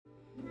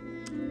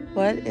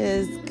What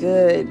is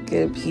good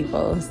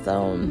people?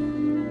 So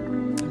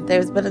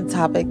there's been a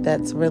topic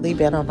that's really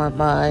been on my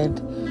mind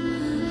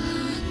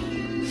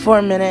for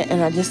a minute,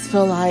 and I just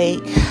feel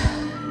like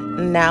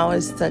now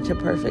is such a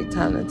perfect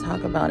time to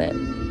talk about it.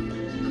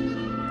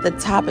 The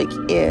topic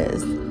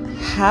is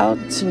how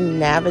to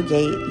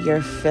navigate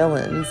your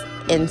feelings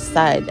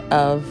inside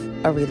of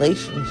a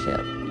relationship.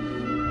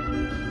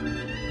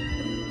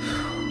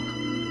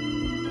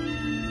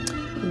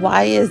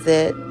 Why is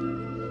it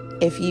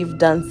if you've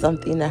done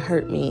something to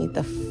hurt me,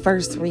 the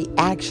first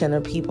reaction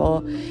of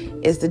people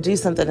is to do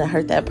something to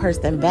hurt that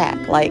person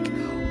back? Like,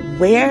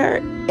 where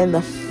in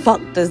the fuck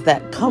does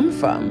that come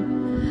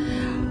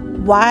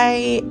from?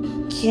 Why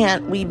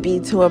can't we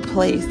be to a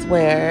place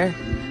where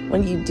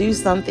when you do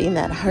something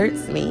that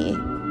hurts me,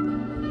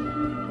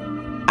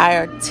 I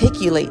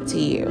articulate to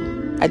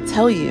you, I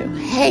tell you,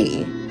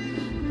 hey,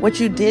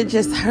 what you did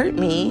just hurt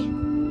me,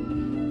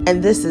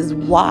 and this is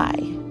why.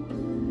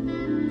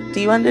 Do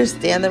you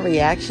understand the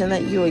reaction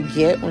that you would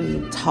get when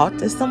you talk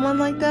to someone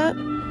like that?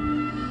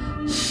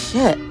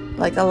 Shit.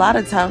 Like, a lot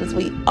of times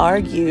we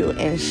argue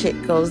and shit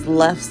goes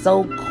left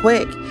so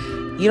quick,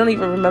 you don't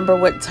even remember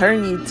what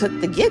turn you took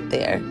to get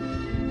there.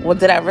 Well,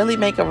 did I really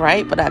make a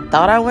right, but I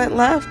thought I went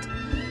left?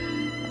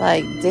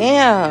 Like,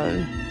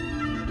 damn.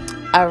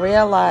 I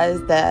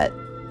realized that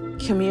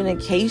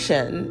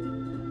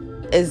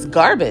communication is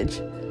garbage.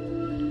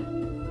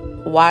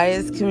 Why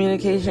is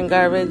communication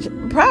garbage?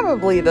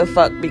 Probably the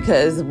fuck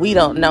because we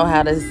don't know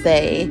how to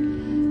say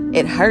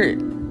it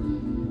hurt.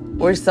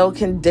 We're so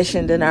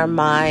conditioned in our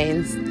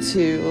minds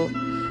to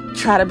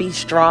try to be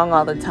strong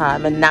all the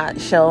time and not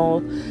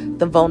show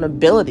the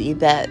vulnerability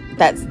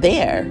that's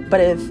there. But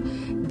if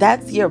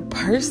that's your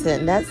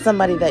person, that's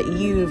somebody that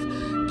you've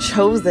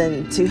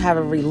chosen to have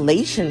a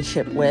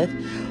relationship with,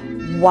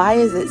 why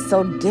is it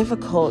so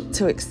difficult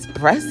to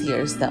express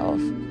yourself?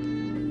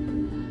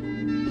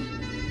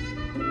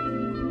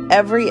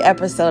 Every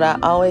episode, I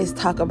always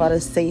talk about a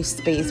safe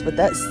space, but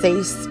that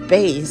safe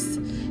space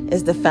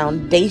is the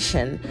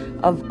foundation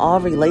of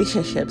all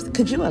relationships.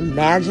 Could you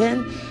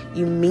imagine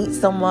you meet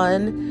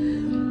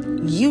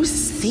someone, you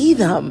see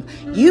them,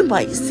 you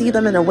might see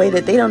them in a way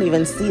that they don't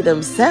even see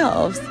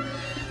themselves,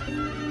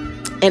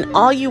 and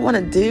all you want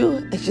to do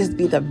is just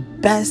be the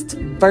best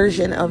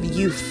version of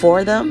you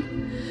for them.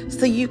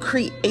 So you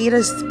create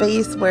a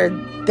space where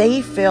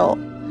they feel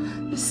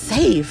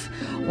safe,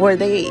 where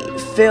they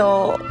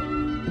feel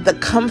the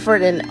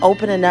comfort in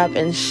opening up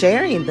and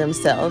sharing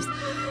themselves.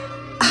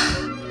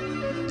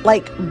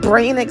 Like,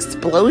 brain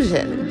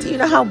explosion. Do you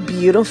know how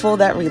beautiful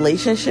that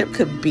relationship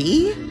could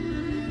be?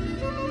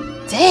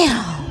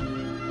 Damn.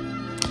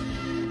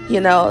 You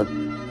know,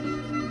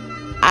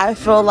 I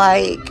feel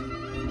like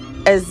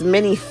as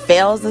many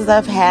fails as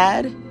I've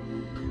had,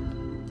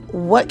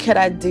 what could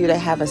I do to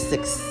have a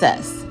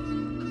success?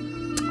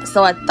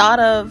 So I thought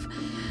of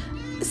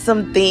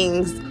some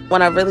things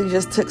when I really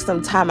just took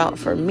some time out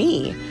for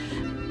me.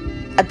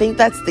 I think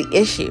that's the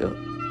issue.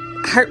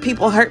 Hurt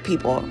people,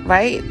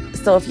 right?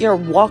 So if you're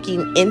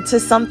walking into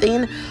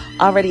something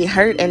already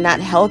hurt and not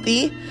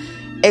healthy,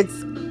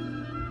 it's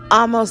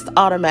almost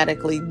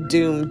automatically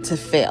doomed to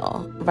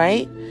fail,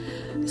 right?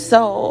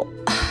 So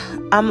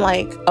I'm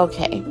like,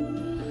 okay,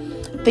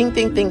 think.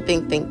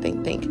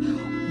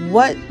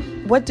 What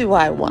do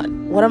I want?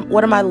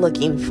 What am I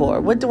looking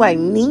for? What do I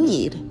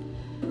need?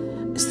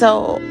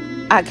 So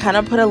I kind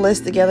of put a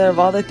list together of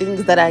all the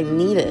things that I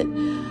needed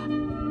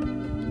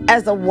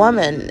as a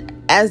woman,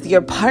 as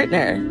your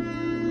partner.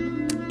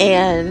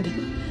 And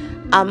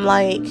I'm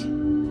like,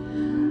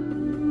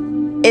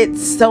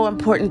 it's so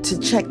important to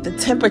check the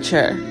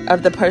temperature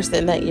of the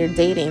person that you're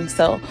dating.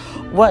 So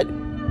what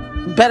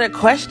better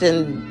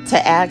question to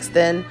ask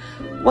than,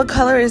 what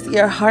color is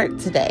your heart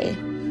today?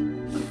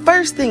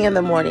 First thing in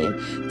the morning.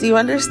 Do you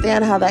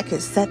understand how that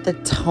could set the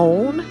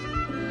tone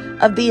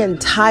of the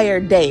entire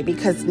day?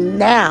 Because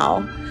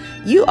now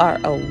you are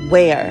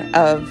aware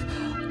of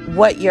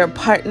what your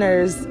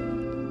partner's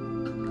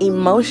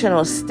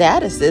emotional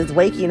status is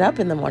waking up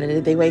in the morning.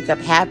 Did they wake up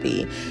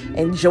happy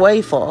and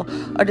joyful?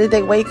 Or did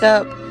they wake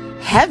up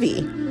heavy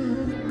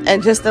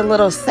and just a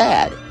little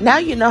sad? Now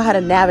you know how to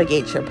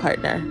navigate your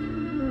partner.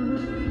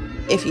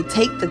 If you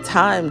take the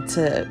time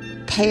to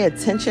pay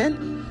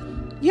attention,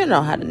 you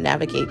know how to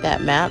navigate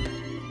that map.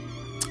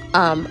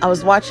 I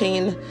was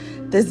watching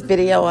this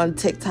video on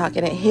TikTok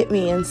and it hit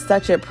me in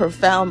such a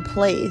profound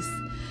place.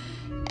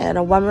 And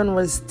a woman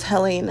was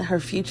telling her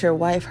future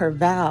wife her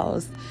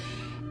vows.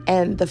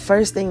 And the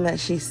first thing that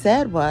she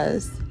said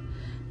was,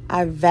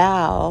 I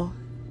vow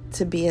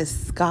to be a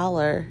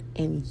scholar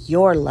in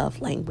your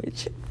love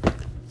language.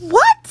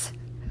 What?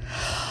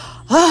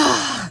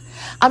 I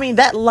mean,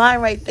 that line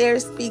right there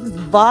speaks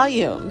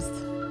volumes.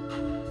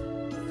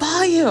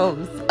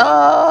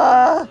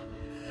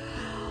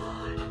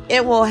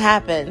 It will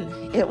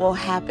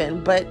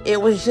happen. But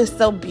it was just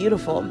so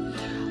beautiful.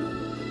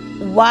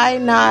 Why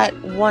not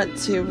want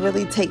to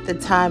really take the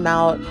time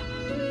out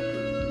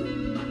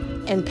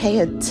and pay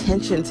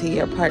attention to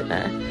your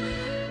partner?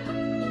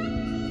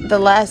 The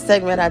last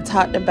segment I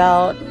talked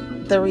about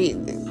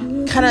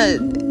kind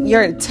of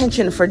your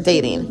intention for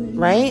dating,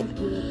 right?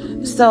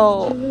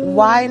 So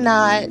why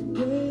not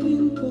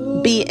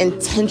be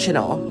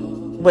intentional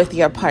with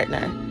your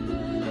partner?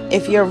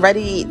 If you're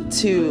ready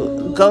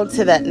to go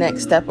to that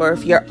next step, or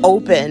if you're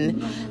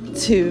open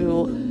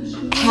to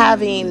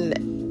having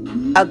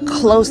a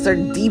closer,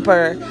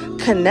 deeper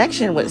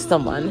connection with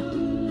someone,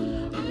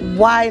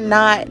 why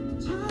not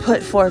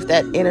put forth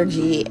that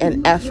energy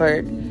and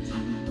effort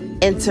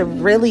into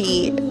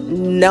really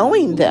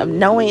knowing them,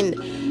 knowing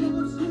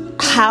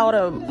how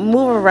to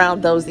move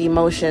around those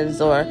emotions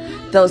or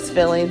those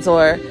feelings?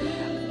 Or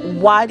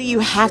why do you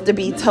have to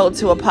be told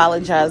to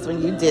apologize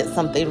when you did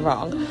something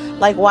wrong?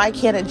 Like, why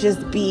can't it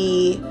just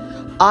be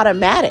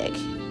automatic?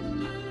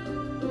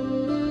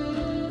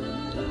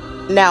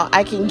 Now,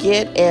 I can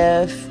get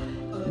if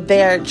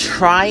they're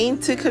trying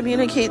to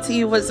communicate to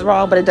you what's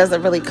wrong, but it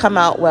doesn't really come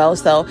out well.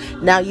 So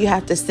now you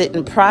have to sit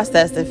and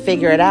process and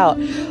figure it out.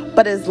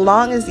 But as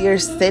long as you're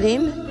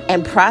sitting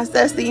and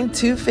processing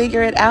to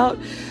figure it out,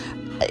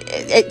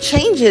 it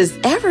changes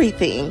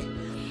everything.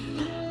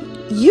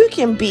 You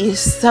can be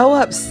so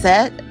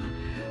upset,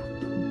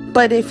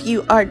 but if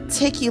you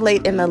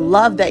articulate in the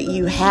love that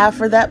you have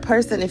for that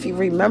person, if you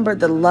remember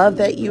the love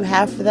that you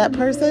have for that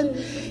person,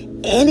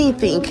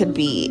 anything could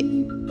be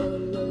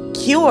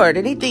cured,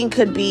 anything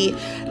could be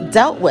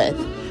dealt with.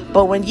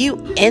 But when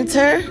you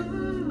enter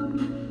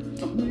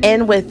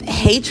in with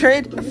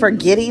hatred,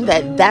 forgetting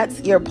that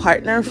that's your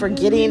partner,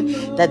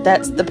 forgetting that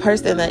that's the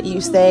person that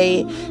you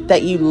say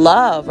that you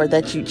love or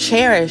that you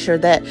cherish or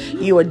that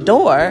you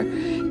adore,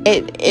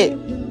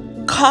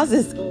 it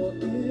causes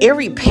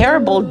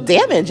irreparable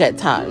damage at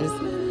times.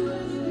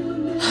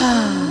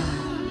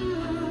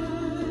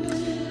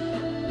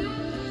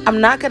 I'm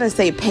not going to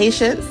say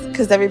patience,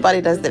 because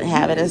everybody doesn't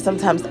have it, and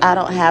sometimes I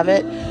don't have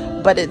it,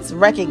 but it's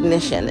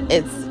recognition.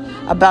 It's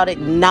about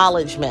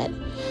acknowledgement.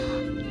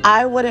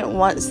 I wouldn't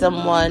want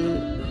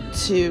someone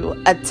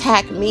to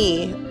attack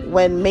me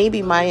when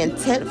maybe my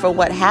intent for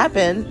what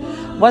happened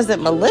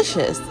wasn't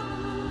malicious.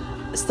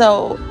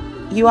 So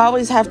you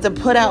always have to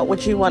put out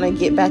what you want to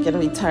get back in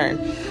return.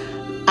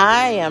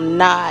 I am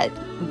not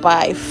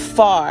by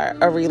far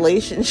a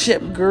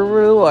relationship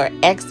guru or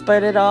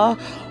expert at all,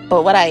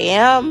 but what I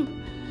am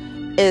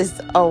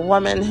is a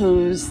woman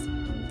who's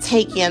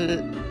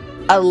taken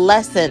a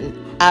lesson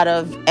out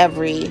of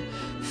every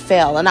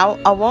fail. And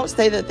I won't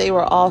say that they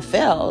were all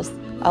fails.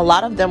 A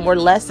lot of them were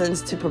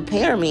lessons to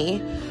prepare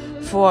me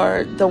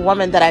for the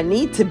woman that I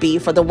need to be,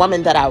 for the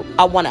woman that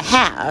I want to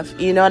have.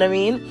 You know what I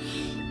mean?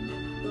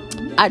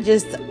 I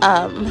just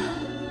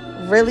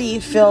really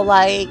feel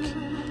like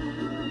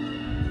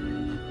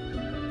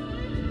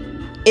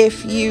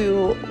if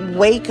you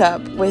wake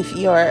up with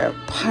your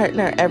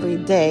partner every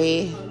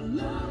day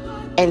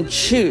and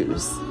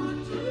choose,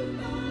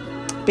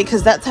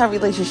 because that's how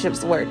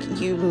relationships work.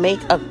 You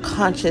make a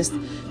conscious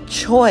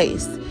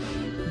choice.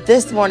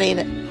 This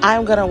morning,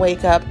 I'm going to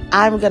wake up.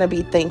 I'm going to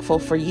be thankful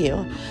for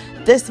you.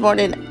 This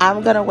morning,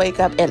 I'm going to wake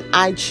up and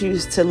I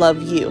choose to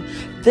love you.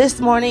 This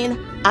morning,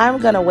 I'm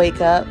going to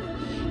wake up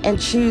and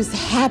choose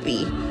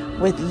happy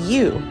with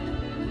you.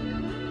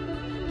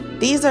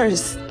 These are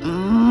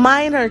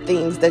minor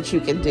things that you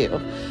can do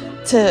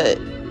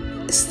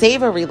to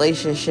save a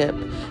relationship,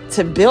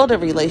 to build a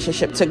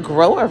relationship, to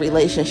grow a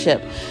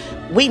relationship.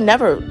 We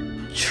never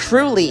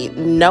truly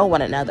know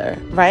one another,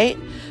 right?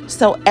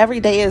 So every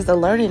day is a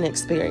learning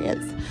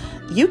experience.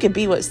 You could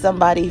be with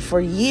somebody for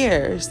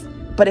years,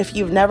 but if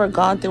you've never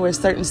gone through a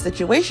certain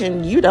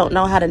situation, you don't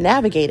know how to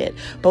navigate it.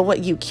 But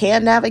what you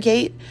can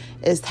navigate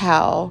is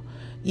how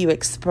you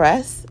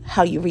express,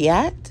 how you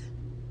react,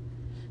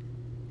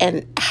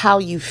 and how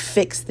you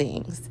fix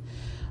things.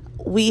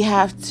 We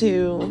have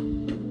to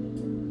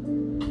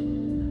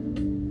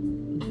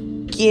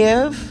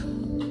give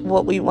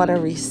what we want to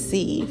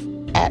receive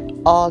at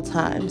all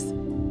times.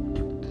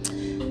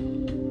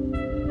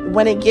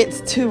 When it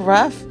gets too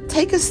rough,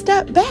 take a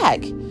step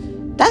back.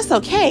 That's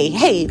okay.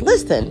 Hey,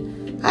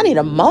 listen, I need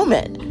a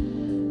moment.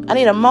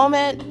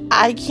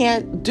 I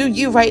can't do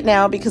you right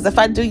now, because if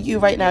I do you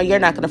right now, you're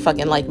not going to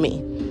fucking like me.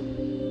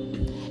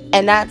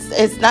 And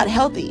it's not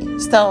healthy.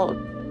 So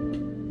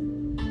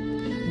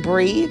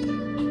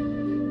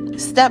breathe,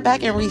 step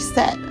back and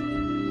reset.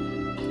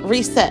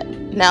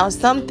 Now,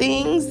 some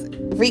things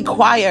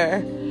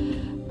require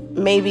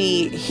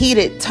maybe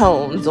heated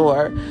tones,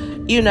 or,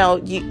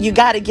 you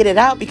got to get it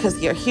out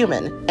because you're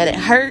human and it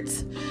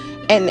hurts.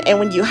 And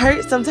when you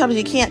hurt, sometimes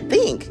you can't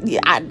think.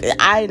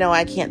 I know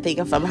I can't think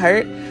if I'm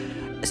hurt.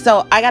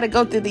 So I got to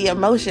go through the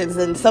emotions.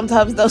 And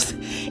sometimes those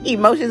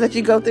emotions that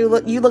you go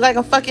through, you look like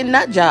a fucking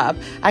nut job.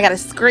 I got to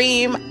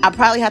scream. I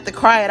probably have to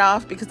cry it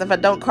off, because if I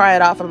don't cry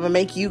it off, I'm going to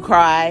make you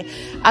cry.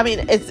 I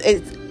mean,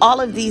 it's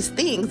all of these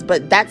things,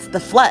 but that's the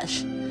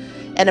flesh.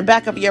 In the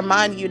back of your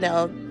mind,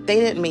 they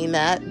didn't mean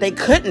that. They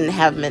couldn't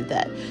have meant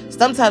that.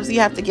 Sometimes you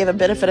have to give a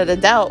benefit of the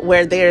doubt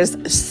where there's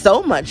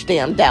so much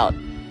damn doubt.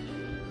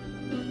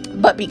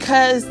 But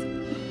because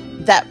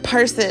that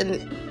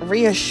person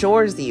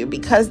reassures you,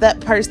 because that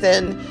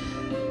person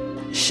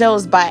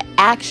shows by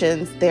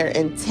actions their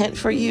intent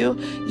for you,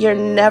 you're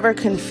never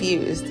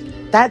confused.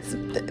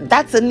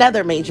 That's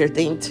another major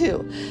thing too.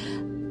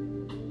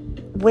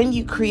 When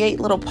you create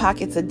little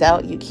pockets of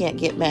doubt, you can't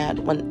get mad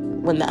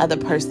when the other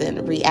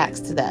person reacts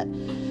to that.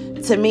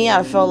 To me,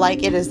 I feel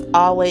like it is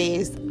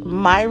always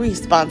my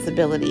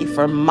responsibility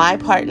for my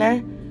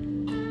partner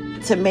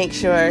to make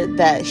sure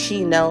that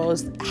she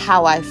knows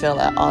how I feel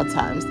at all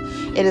times.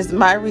 It is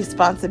my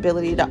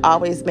responsibility to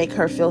always make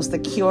her feel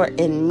secure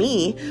in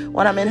me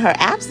when I'm in her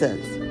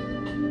absence,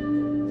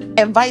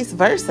 and vice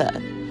versa.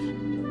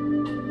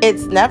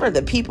 It's never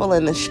the people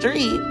in the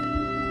street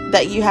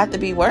that you have to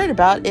be worried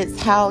about. It's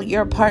how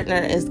your partner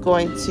is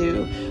going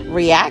to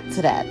react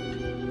to that.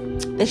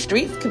 The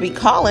streets could be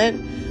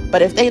calling,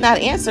 but if they not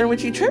answering,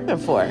 what you tripping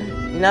for?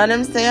 You know what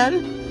I'm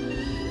saying?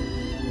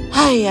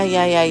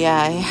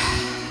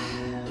 Ay.